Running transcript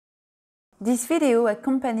This video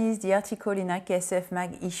accompanies the article in IKSF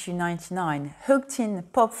Mag issue 99, Hooked in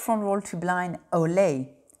Pop Front Roll to Blind Olé.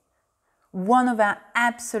 One of our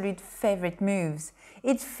absolute favorite moves.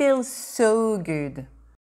 It feels so good.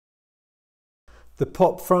 The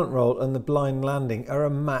pop front roll and the blind landing are a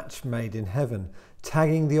match made in heaven.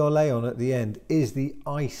 Tagging the olé on at the end is the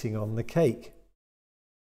icing on the cake.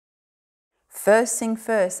 First thing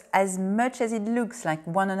first, as much as it looks like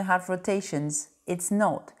 1.5 rotations, it's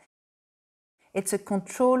not. It's a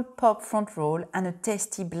controlled pop front roll and a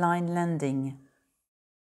testy blind landing.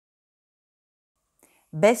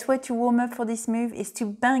 Best way to warm up for this move is to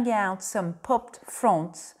bang out some popped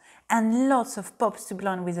fronts and lots of pops to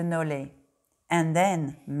blind with an olé. And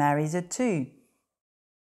then marry the two.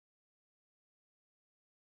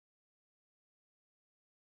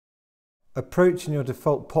 Approach in your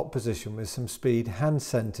default pop position with some speed,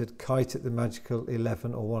 hand-centered, kite at the magical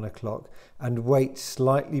 11 or 1 o'clock and wait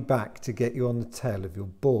slightly back to get you on the tail of your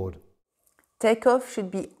board. Takeoff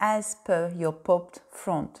should be as per your popped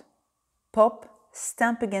front. Pop,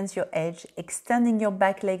 stamp against your edge, extending your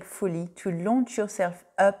back leg fully to launch yourself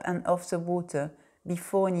up and off the water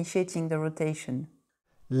before initiating the rotation.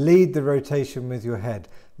 Lead the rotation with your head,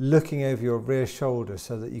 looking over your rear shoulder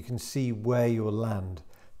so that you can see where you'll land.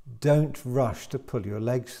 Don't rush to pull your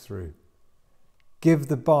legs through. Give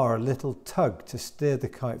the bar a little tug to steer the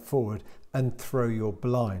kite forward and throw your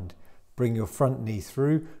blind. Bring your front knee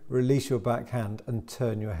through, release your back hand and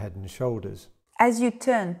turn your head and shoulders. As you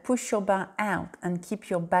turn, push your bar out and keep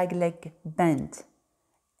your back leg bent.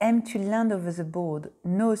 Aim to land over the board,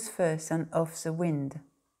 nose first and off the wind.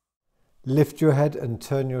 Lift your head and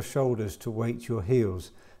turn your shoulders to weight your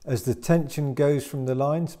heels. As the tension goes from the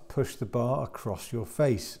lines, push the bar across your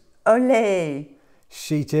face. Olé!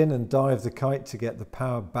 Sheet in and dive the kite to get the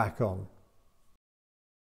power back on.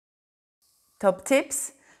 Top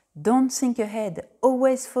tips? Don't think ahead,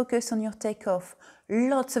 always focus on your takeoff.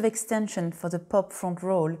 Lots of extension for the pop front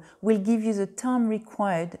roll will give you the time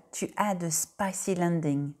required to add a spicy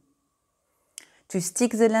landing. To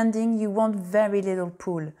stick the landing, you want very little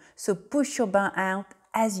pull, so push your bar out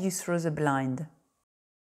as you throw the blind.